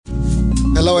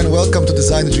Hello and welcome to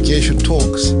Design Education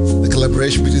Talks, the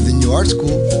collaboration between the New Art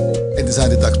School and Design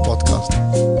Deduct podcast.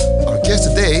 Our guest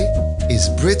today is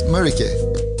Britt Murike.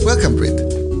 Welcome, Britt.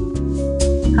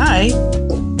 Hi.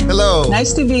 Hello.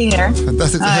 Nice to be here.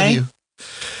 Fantastic to have you.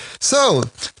 So,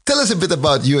 tell us a bit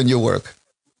about you and your work.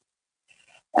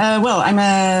 I'm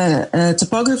a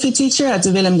topography teacher at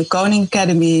the Willem de Koning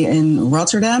Academy in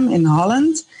Rotterdam, in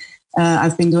Holland.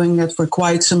 I've been doing that for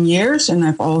quite some years, and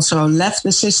I've also left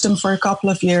the system for a couple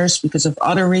of years because of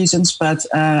other reasons, but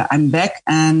I'm back,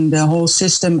 and the whole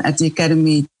system at the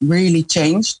academy really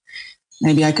changed.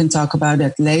 Maybe I can talk about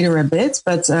that later a bit,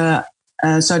 but so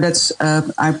that's,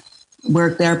 I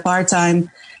work there part-time,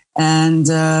 and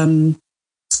the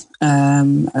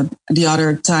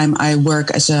other time I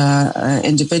work as a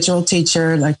individual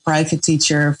teacher, like private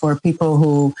teacher for people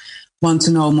who want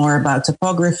to know more about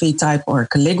topography, type, or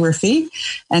calligraphy,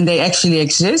 and they actually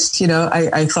exist. You know,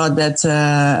 I thought that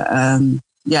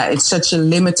it's such a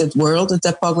limited world, the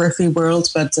topography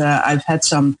world, but I've had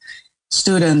some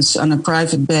students on a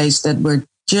private base that were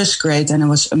just great, and I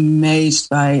was amazed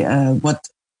by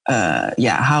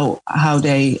how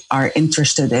they are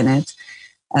interested in it.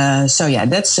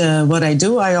 That's what I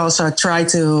do. I also try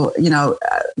to,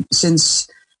 since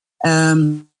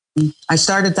I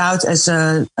started out as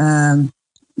a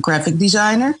graphic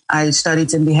designer. I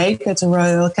studied in The Hague at the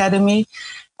Royal Academy.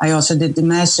 I also did the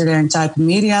master there in type and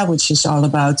media, which is all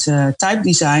about type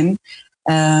design.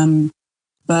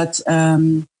 But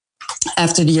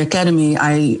after the academy,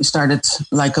 I started,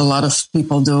 like a lot of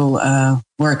people do,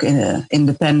 work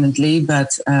independently.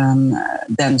 But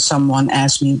then someone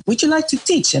asked me, would you like to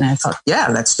teach? And I thought, yeah,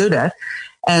 let's do that.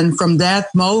 And from that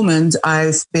moment,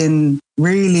 I've been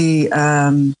really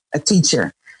a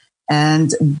teacher.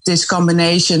 And this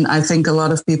combination, I think a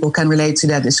lot of people can relate to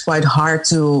that. It's quite hard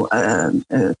to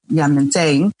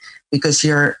maintain, because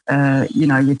your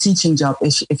teaching job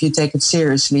is, if you take it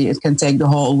seriously, it can take the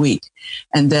whole week.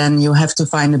 And then you have to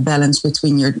find a balance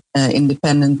between your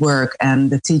independent work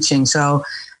and the teaching. So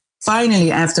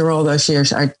finally, after all those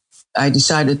years, I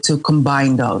decided to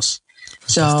combine those.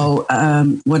 So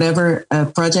whatever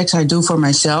projects I do for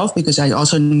myself, because I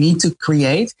also need to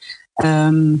create,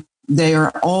 they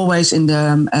are always in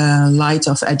the light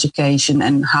of education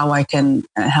and how I can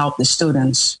help the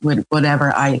students with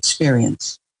whatever I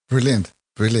experience. Brilliant.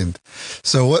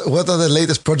 So what are the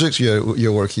latest projects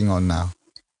you're working on now?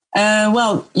 I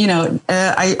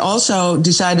also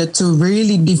decided to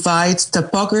really divide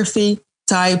topography,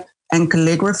 type, and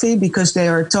calligraphy, because they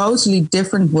are totally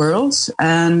different worlds.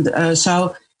 And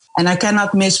I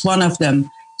cannot miss one of them.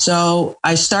 So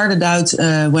I started out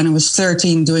when I was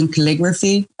 13 doing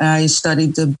calligraphy. I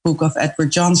studied the book of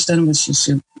Edward Johnston, which is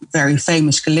a very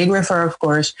famous calligrapher, of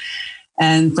course.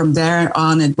 And from there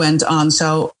on, it went on.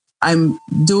 So I'm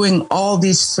doing all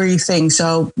these three things.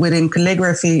 So within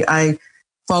calligraphy, I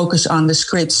focus on the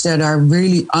scripts that are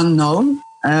really unknown,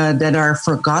 that are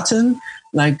forgotten,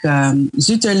 like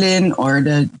Sütterlin or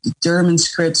the German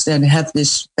scripts that have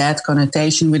this bad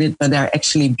connotation with it, but they're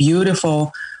actually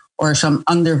beautiful, or some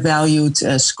undervalued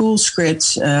school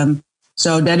scripts.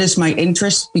 So that is my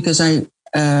interest, because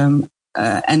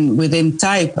and within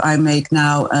type, I make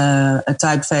now a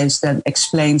typeface that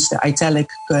explains the italic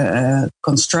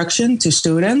construction to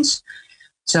students.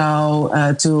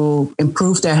 So to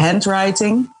improve their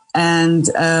handwriting. And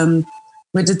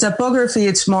with the typography,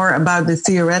 it's more about the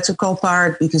theoretical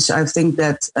part, because I think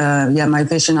that, my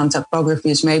vision on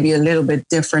typography is maybe a little bit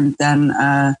different than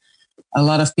a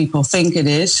lot of people think it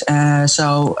is. That's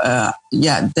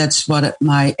what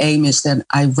my aim is, that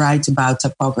I write about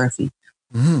typography.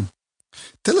 Mm-hmm.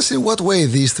 Tell us in what way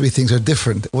these three things are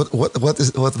different. What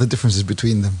are the differences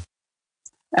between them?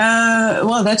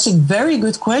 That's a very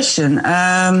good question.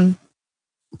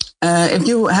 If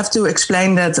you have to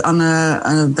explain that on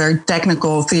a very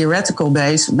technical, theoretical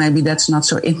base, maybe that's not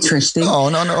so interesting. No,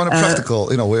 on a practical,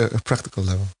 we're a practical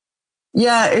level.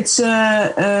 Yeah, it's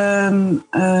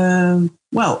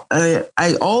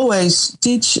I always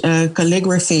teach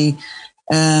calligraphy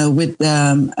with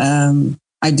the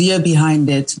idea behind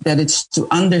it that it's to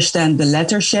understand the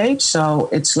letter shape. So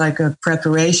it's like a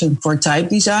preparation for type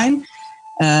design.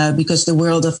 Because the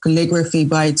world of calligraphy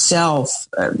by itself,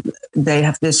 they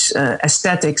have this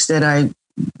aesthetics that I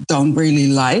don't really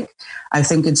like. I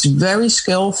think it's very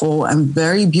skillful and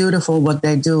very beautiful what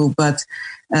they do, but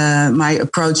my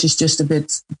approach is just a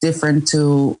bit different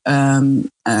to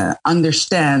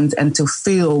understand and to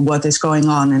feel what is going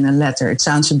on in a letter. It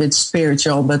sounds a bit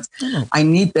spiritual, but I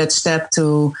need that step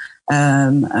to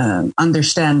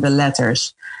understand the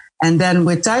letters. And then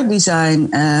with type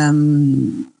design,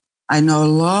 I know a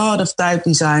lot of type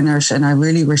designers, and I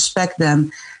really respect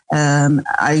them.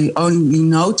 I only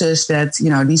noticed that,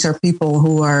 these are people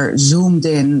who are zoomed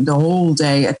in the whole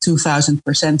day at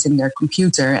 2000% in their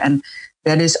computer. And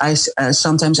that is,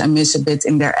 sometimes I miss a bit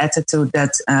in their attitude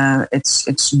that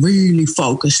it's really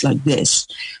focused like this,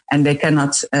 and they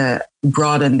cannot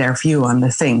broaden their view on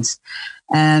the things.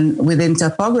 And within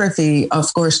typography,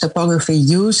 of course, typography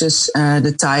uses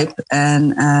the type,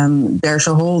 and there's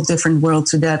a whole different world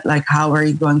to that. Like, how are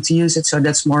you going to use it? So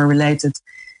that's more related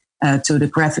to the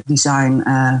graphic design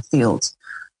field.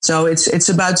 So it's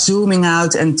about zooming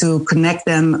out and to connect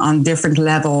them on different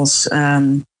levels.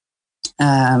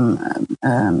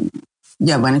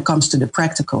 When it comes to the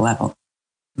practical level.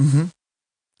 Mm-hmm.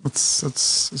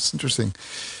 That's interesting.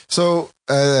 So,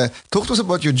 talk to us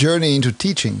about your journey into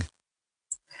teaching.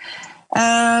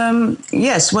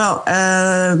 Yes, well,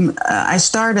 I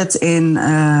started in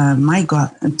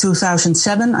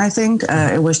 2007, I think.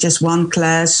 It was just one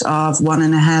class of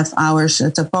 1.5 hours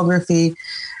typography.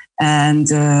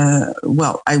 And,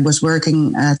 I was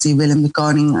working at the Willem de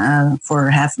Koning for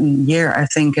half a year, I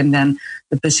think. And then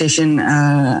the position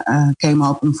came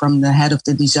open from the head of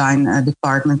the design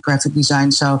department, graphic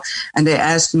design. And they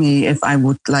asked me if I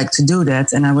would like to do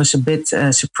that. And I was a bit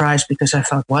surprised, because I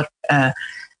thought,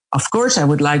 of course I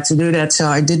would like to do that. So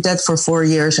I did that for 4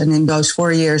 years. And in those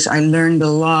 4 years, I learned a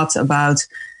lot about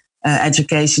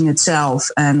education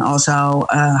itself, and also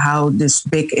how this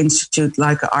big institute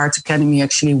like Art Academy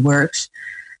actually works.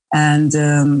 And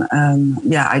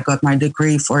I got my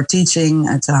degree for teaching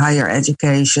at a higher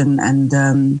education. And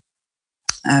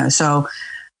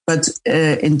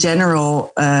in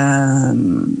general,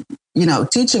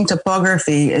 teaching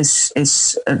typography is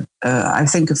I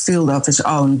think a field of its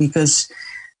own, because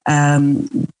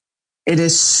it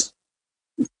is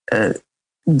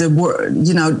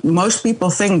most people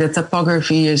think that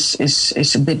typography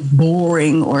is a bit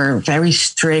boring or very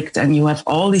strict, and you have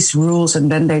all these rules,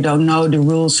 and then they don't know the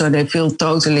rules, so they feel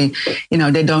totally,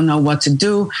 they don't know what to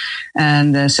do,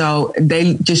 and so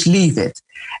they just leave it.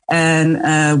 And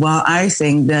while I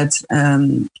think that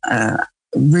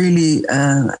really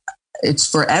it's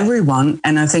for everyone,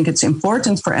 and I think it's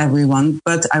important for everyone,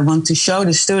 but I want to show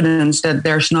the students that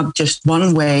there's not just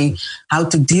one way how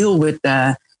to deal with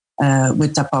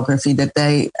typography, that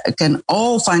they can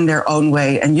all find their own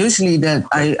way. And usually that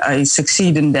I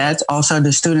succeed in that. Also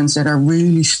the students that are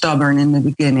really stubborn in the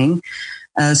beginning.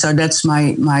 So that's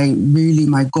my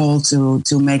goal,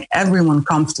 to make everyone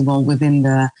comfortable within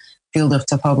the field of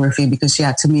typography, because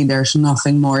to me, there's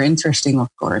nothing more interesting, of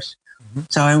course. Mm-hmm.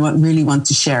 So I really want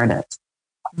to share that.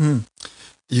 Mm.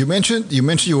 You mentioned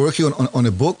you're working on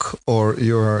a book, or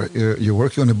you're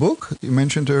working on a book, you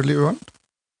mentioned earlier on.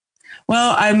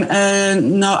 Well,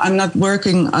 I'm not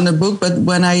working on a book, but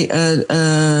when I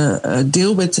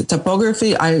deal with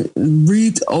typography, I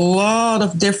read a lot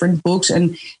of different books,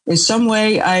 and in some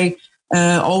way I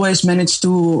always manage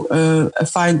to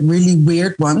find really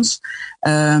weird ones.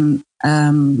 As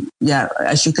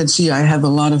you can see, I have a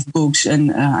lot of books,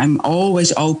 and I'm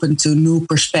always open to new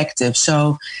perspectives.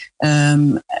 So,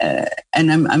 and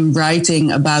I'm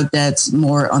writing about that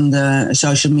more on the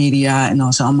social media and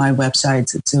also on my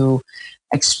website to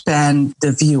expand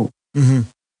the view. Mm-hmm.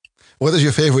 What is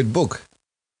your favorite book?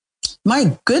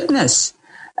 My goodness.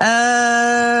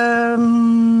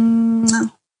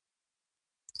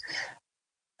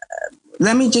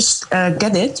 Let me just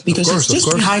get it, because it's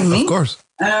just behind me. Of course.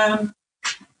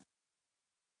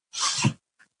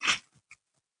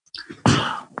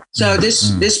 So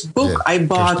this book I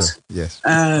bought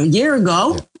a year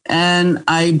ago, and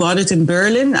I bought it in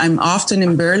Berlin. I'm often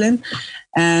in Berlin,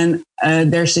 and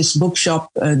there's this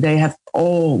bookshop. They have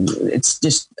it's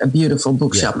just a beautiful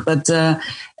bookshop. Yeah. But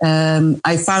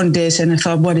I found this, and I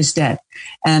thought, what is that?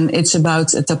 And it's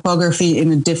about typography in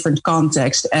a different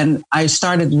context. And I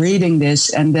started reading this,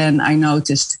 and then I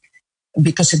noticed,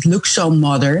 because it looks so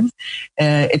modern,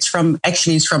 it's from the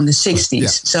 60s. Yeah.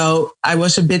 So I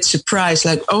was a bit surprised,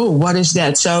 like, oh, what is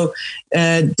that? So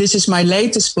this is my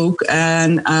latest book.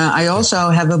 And I also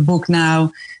have a book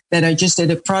now that I just did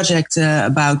a project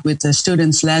about with the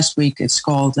students last week. It's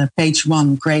called Page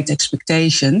One, Great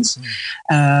Expectations,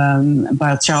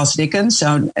 about Charles Dickens.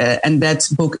 So, and that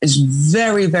book is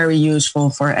very, very useful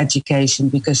for education,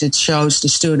 because it shows the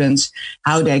students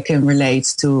how they can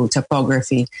relate to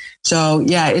typography. So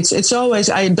yeah, it's always,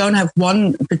 I don't have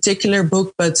one particular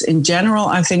book, but in general,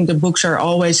 I think the books are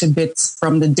always a bit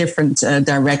from the different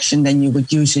direction than you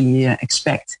would usually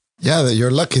expect. Yeah, you're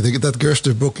lucky. That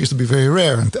Gerster book used to be very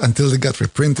rare until it got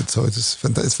reprinted. So it's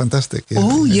fantastic. Yeah.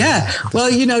 Oh yeah. Well,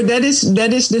 that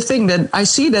is the thing, that I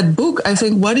see that book. I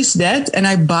think, what is that? And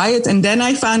I buy it, and then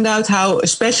I found out how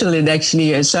special it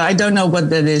actually is. So I don't know what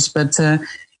that is, but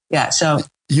yeah. So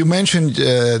you mentioned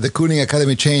the Kooning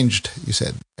Academy changed. You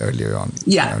said earlier on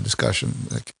in our discussion.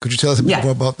 Could you tell us a bit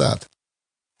more about that?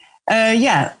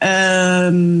 Yeah.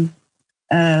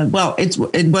 Well,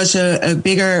 it was a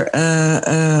bigger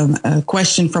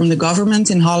question from the government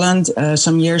in Holland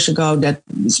some years ago, that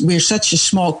we're such a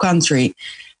small country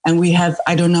and we have,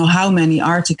 I don't know how many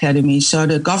art academies. So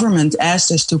the government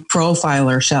asked us to profile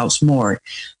ourselves more.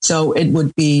 So it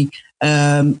would be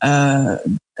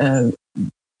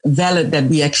valid that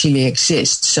we actually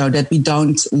exist, so that we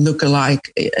don't look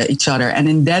alike each other. And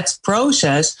in that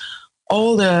process,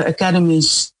 all the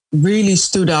academies really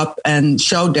stood up and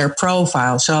showed their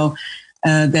profile. So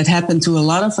that happened to a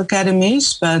lot of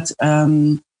academies, but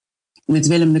with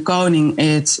Willem de Kooning,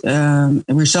 it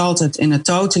resulted in a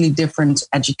totally different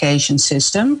education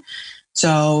system.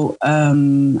 So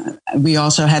we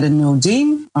also had a new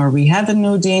dean, or we have a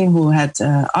new dean who had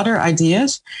other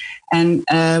ideas, and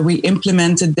we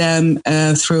implemented them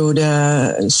through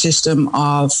the system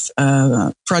of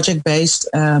project-based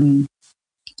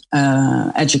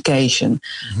education.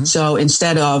 Mm-hmm. So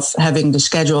instead of having the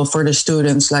schedule for the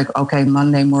students, like, okay,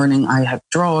 Monday morning I have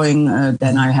drawing,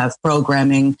 then I have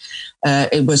programming.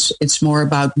 It's more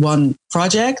about one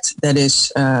project that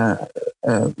is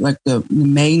like the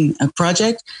main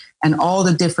project, and all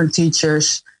the different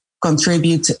teachers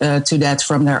contribute to that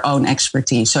from their own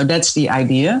expertise. So that's the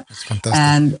idea. That's fantastic.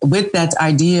 And with that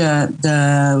idea,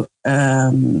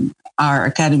 our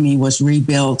academy was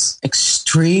rebuilt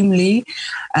extremely.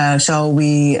 So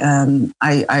we,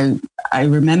 I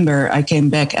remember I came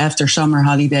back after summer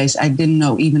holidays. I didn't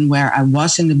know even where I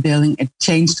was in the building. It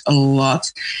changed a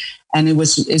lot, and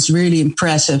it's really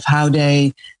impressive how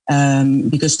they.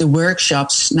 Because the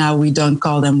workshops, now we don't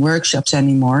call them workshops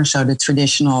anymore. So the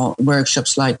traditional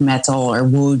workshops like metal or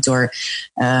wood, or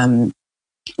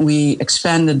we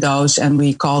expanded those and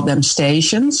we called them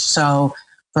stations. So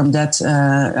from that,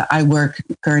 I work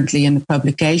currently in the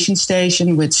publication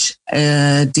station, which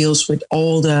deals with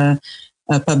all the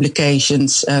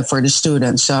publications for the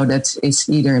students. So that is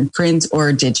either in print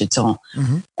or digital.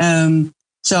 Mm-hmm.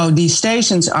 So these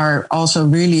stations are also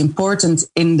really important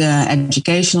in the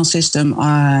educational system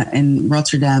in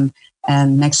Rotterdam.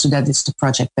 And next to that, it's the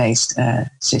project-based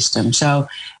system. So,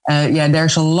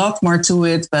 there's a lot more to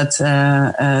it, but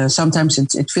sometimes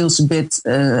it feels a bit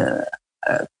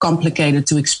complicated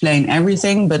to explain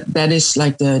everything, but that is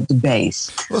like the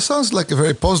base. Well, it sounds like a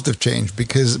very positive change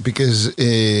because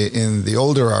in the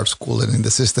older art school and in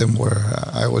the system where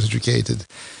I was educated,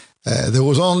 there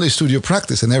was only studio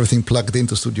practice and everything plugged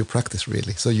into studio practice,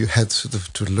 really. So you had sort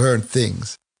of to learn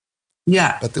things.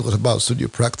 Yeah. But it was about studio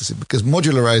practice, because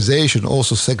modularization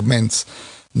also segments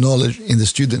knowledge in the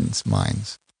students'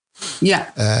 minds.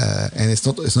 Yeah. And it's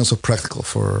not so practical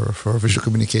for visual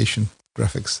communication.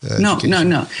 Graphics. No.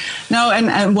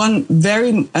 And one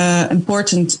very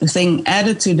important thing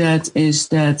added to that is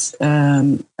that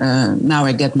now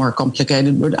I get more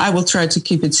complicated, but I will try to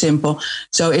keep it simple.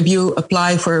 So if you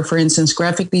apply for instance,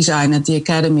 graphic design at the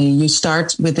academy, you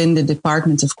start within the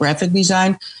Department of Graphic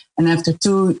Design. And after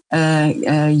 2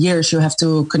 years, you have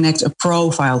to connect a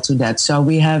profile to that. So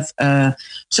we have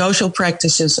social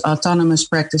practices, autonomous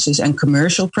practices, and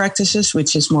commercial practices,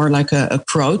 which is more like an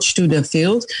approach to the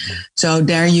field. So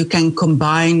there you can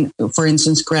combine, for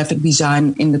instance, graphic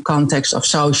design in the context of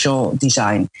social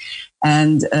design.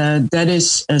 And that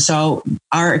is, so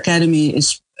our academy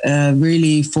is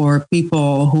really for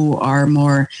people who are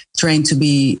more trained to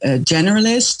be a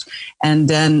generalist, and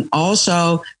then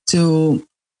also to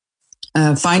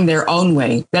find their own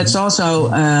way. That's also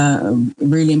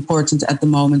really important at the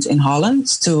moment in Holland,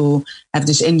 to have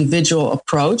this individual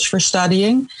approach for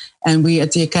studying. And we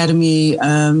at the academy,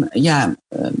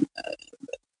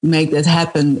 make that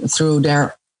happen through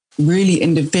their really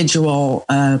individual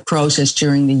process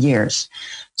during the years.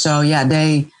 So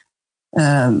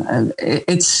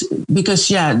it's because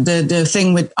the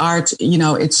thing with art,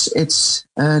 it's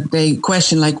they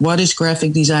question, like, what is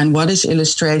graphic design, what is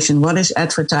illustration, what is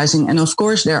advertising, and of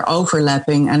course they're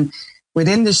overlapping. And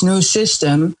within this new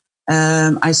system,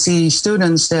 I see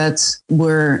students that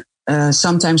were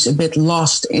sometimes a bit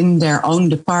lost in their own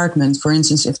department. For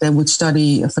instance, if they would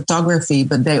study photography,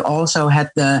 but they also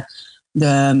had the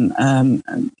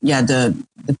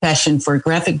passion for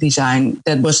graphic design,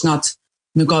 that was not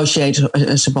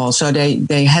negotiable. So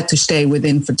they had to stay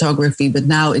within photography, but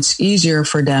now it's easier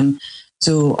for them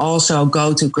to also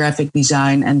go to graphic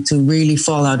design and to really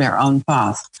follow their own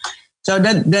path. So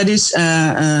that is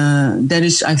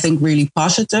I think really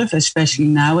positive, especially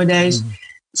nowadays. Mm-hmm.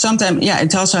 Sometimes, yeah,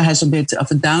 it also has a bit of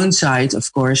a downside,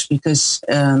 of course, because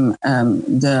it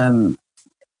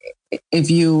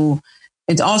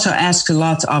also asks a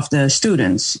lot of the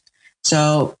students.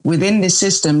 So within this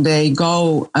system, they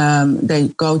go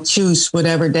choose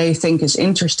whatever they think is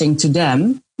interesting to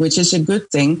them, which is a good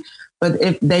thing. But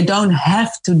if they don't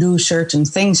have to do certain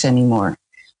things anymore.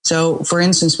 So, for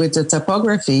instance, with the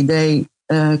typography, they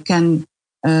don't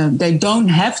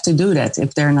have to do that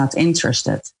if they're not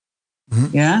interested.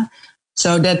 Mm-hmm. Yeah.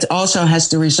 So that also has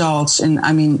the results. And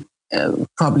I mean,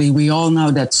 probably we all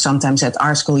know that sometimes at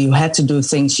art school you had to do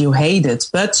things you hated,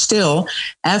 but still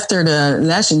after the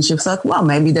lessons you thought, well,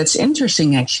 maybe that's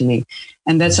interesting actually.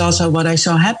 And that's also what I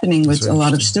saw happening with a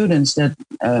lot of students that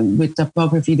with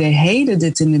typography, they hated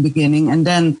it in the beginning. And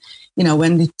then, you know,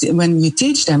 when you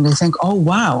teach them, they think, oh,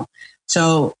 wow.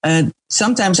 So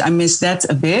sometimes I miss that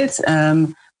a bit,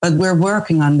 but we're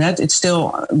working on that. It's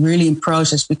still really in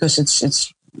process because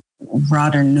it's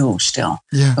rather new still,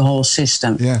 the whole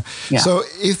system. Yeah. So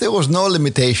if there was no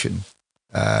limitation,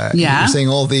 you're saying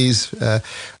all these,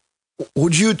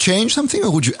 would you change something or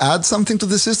would you add something to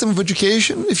the system of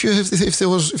education if you're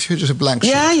just a blank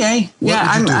sheet?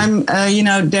 I'm you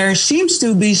know, there seems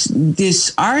to be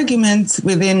this argument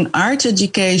within art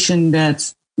education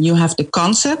that you have the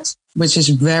concept, which is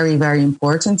very, very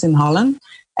important in Holland,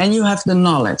 and you have the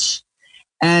knowledge.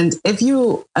 And if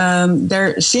you,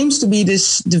 there seems to be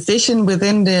this division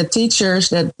within the teachers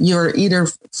that you're either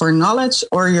for knowledge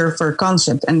or you're for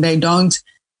concept, and they don't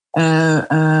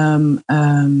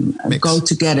go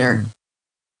together.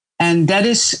 And that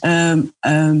is, I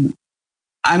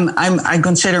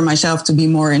consider myself to be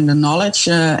more in the knowledge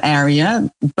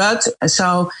area, but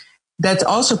so that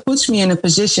also puts me in a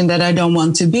position that I don't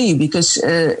want to be, because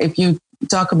if you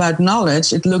talk about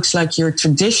knowledge, it looks like you're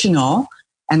traditional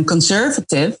and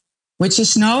conservative, which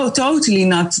is totally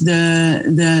not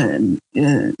the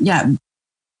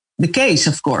case,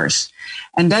 of course.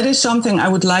 And that is something I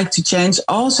would like to change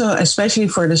also, especially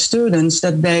for the students,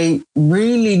 that they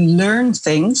really learn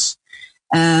things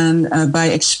and by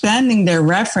expanding their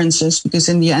references, because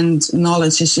in the end,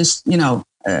 knowledge is just, you know,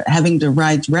 having the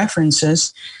right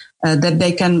references, that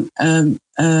they can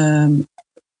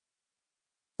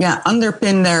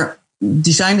underpin their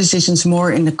design decisions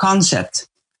more in the concept.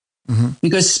 Mm-hmm.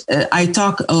 Because I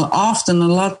talk often a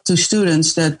lot to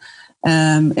students that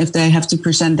if they have to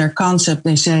present their concept,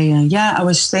 they say, I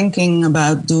was thinking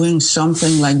about doing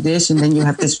something like this. And then you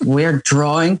have this weird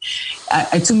drawing.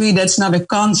 To me, that's not a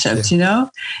concept, you know?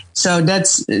 So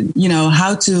that's, you know,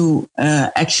 how to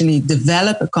actually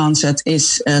develop a concept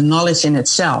is knowledge in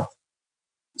itself.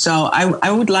 So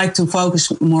I would like to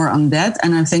focus more on that.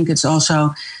 And I think it's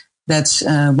also, that's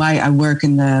why I work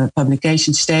in the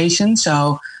publication station.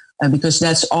 So because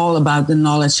that's all about the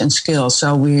knowledge and skills.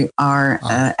 So we are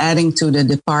adding to the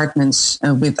departments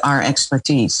with our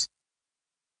expertise.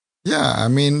 Yeah, I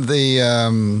mean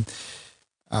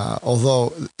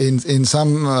although in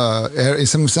some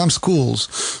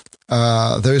schools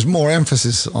there is more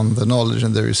emphasis on the knowledge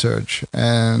and the research,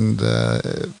 and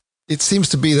it seems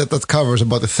to be that covers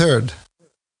about a third,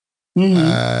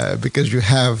 because you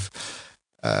have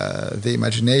the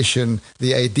imagination,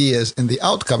 the ideas, and the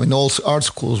outcome. In all art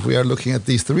schools, we are looking at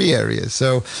these three areas.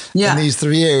 So and these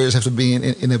three areas have to be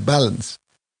in a balance.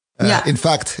 In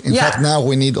fact, now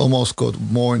we need almost go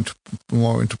more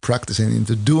into practice and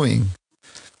into doing.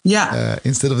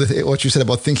 Instead of what you said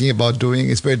about thinking about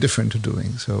doing, it's very different to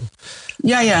doing. So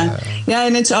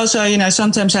and it's also, you know,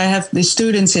 sometimes I have the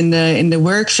students in the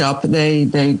workshop.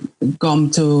 They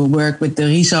come to work with the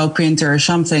Riso printer or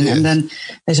something, and then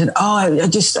they said,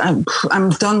 I'm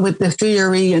done with the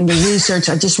theory and the research.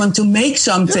 I just want to make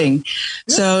something.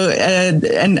 So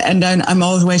and then I'm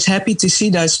always happy to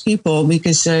see those people,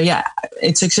 because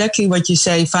it's exactly what you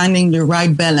say, finding the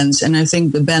right balance, and I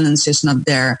think the balance is not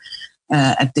there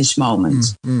at this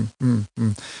moment.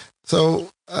 So,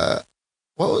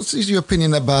 what is your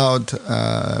opinion about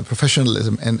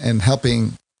professionalism and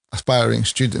helping aspiring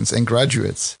students and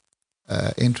graduates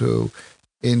into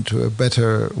a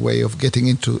better way of getting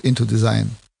into design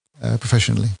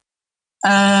professionally?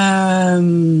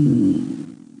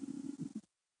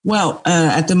 Well,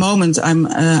 at the moment,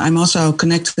 I'm also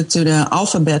connected to the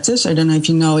Alphabetus. I don't know if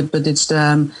you know it, but it's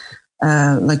the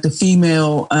like the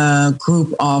female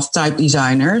group of type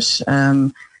designers,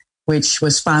 which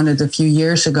was founded a few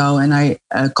years ago. And I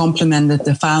complimented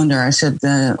the founder. I said,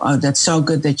 that's so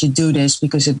good that you do this,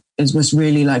 because it was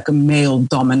really like a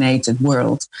male-dominated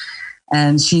world.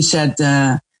 And she said,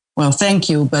 well, thank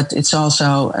you, but it's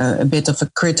also a bit of a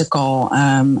critical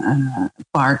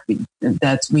part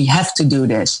that we have to do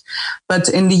this. But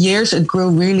in the years, it grew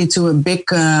really to a big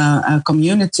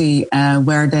community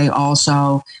where they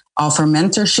also offer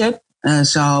mentorship.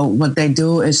 So what they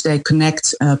do is they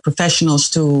connect professionals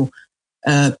to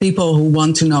people who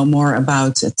want to know more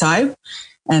about type.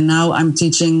 And now I'm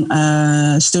teaching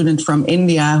a student from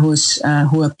India who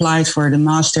applied for the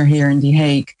master here in The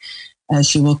Hague.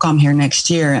 She will come here next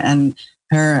year. And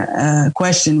her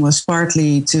question was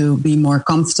partly to be more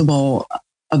comfortable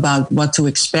about what to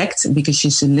expect, because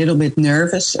she's a little bit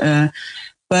nervous.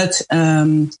 But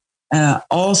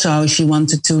also she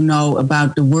wanted to know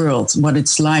about the world, what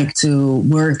it's like to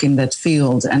work in that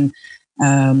field. And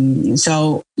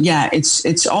so, yeah,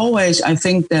 it's always, I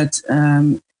think that,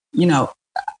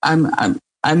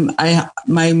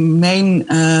 my main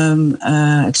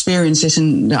experience is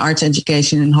in the arts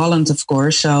education in Holland, of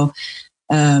course. So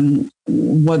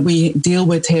what we deal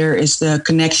with here is the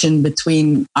connection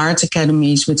between art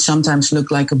academies, which sometimes look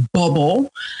like a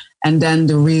bubble, and then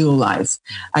the real life.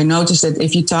 I noticed that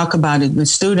if you talk about it with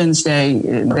students, they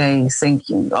think,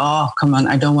 oh, come on,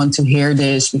 I don't want to hear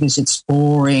this because it's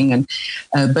boring. And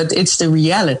but it's the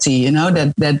reality,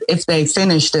 that if they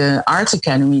finish the arts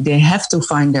academy, they have to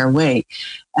find their way.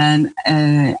 And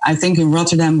I think in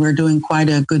Rotterdam, we're doing quite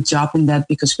a good job in that,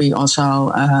 because we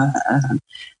also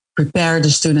prepare the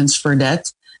students for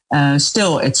that.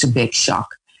 Still, it's a big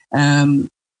shock.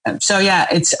 So yeah,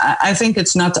 I think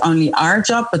it's not only our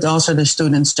job, but also the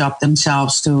students' job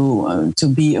themselves to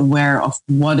be aware of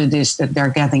what it is that they're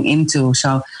getting into.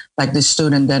 So like the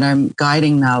student that I'm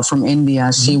guiding now from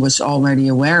India, she was already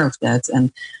aware of that.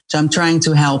 And so I'm trying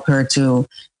to help her to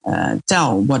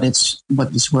tell what this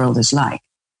world is like.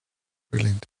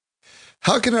 Brilliant.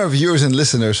 How can our viewers and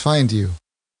listeners find you?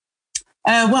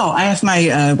 Well, I have my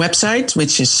website,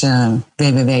 which is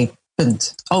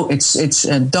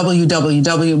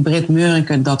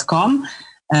www.britmeureke.com.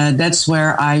 That's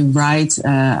where I write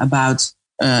about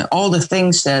all the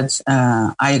things that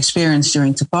I experienced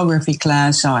during topography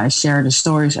class. So I share the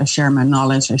stories, I share my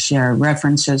knowledge, I share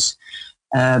references,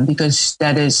 because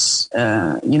that is,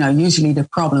 usually the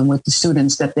problem with the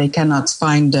students, that they cannot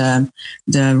find the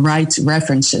right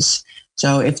references.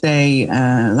 So if they,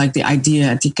 like the idea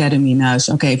at the academy now is,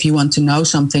 okay, if you want to know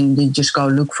something, you just go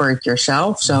look for it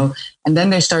yourself. So, and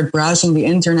then they start browsing the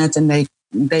internet and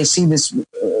they see this,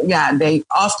 they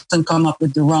often come up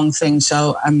with the wrong thing.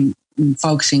 So I'm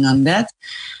focusing on that.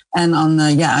 And I'm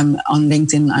on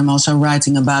LinkedIn. I'm also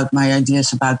writing about my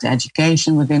ideas about the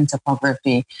education within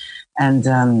topography. And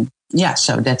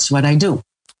so that's what I do.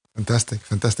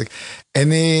 Fantastic.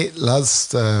 Any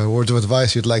last words of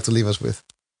advice you'd like to leave us with?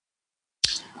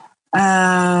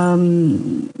 Well,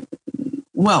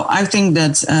 I think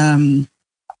that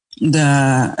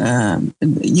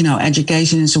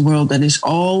education is a world that is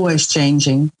always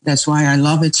changing. That's why I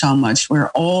love it so much. We're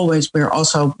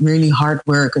also really hard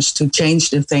workers to change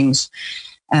the things.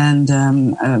 And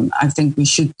I think we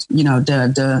should,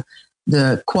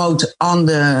 the quote on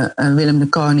the Willem de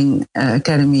Kooning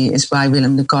Academy is by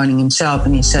Willem de Kooning himself.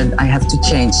 And he said, I have to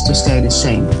change to stay the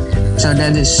same. So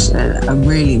that is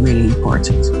really, really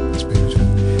important. That's beautiful.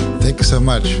 Thank you so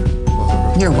much.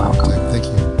 You're welcome. Thank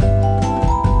you.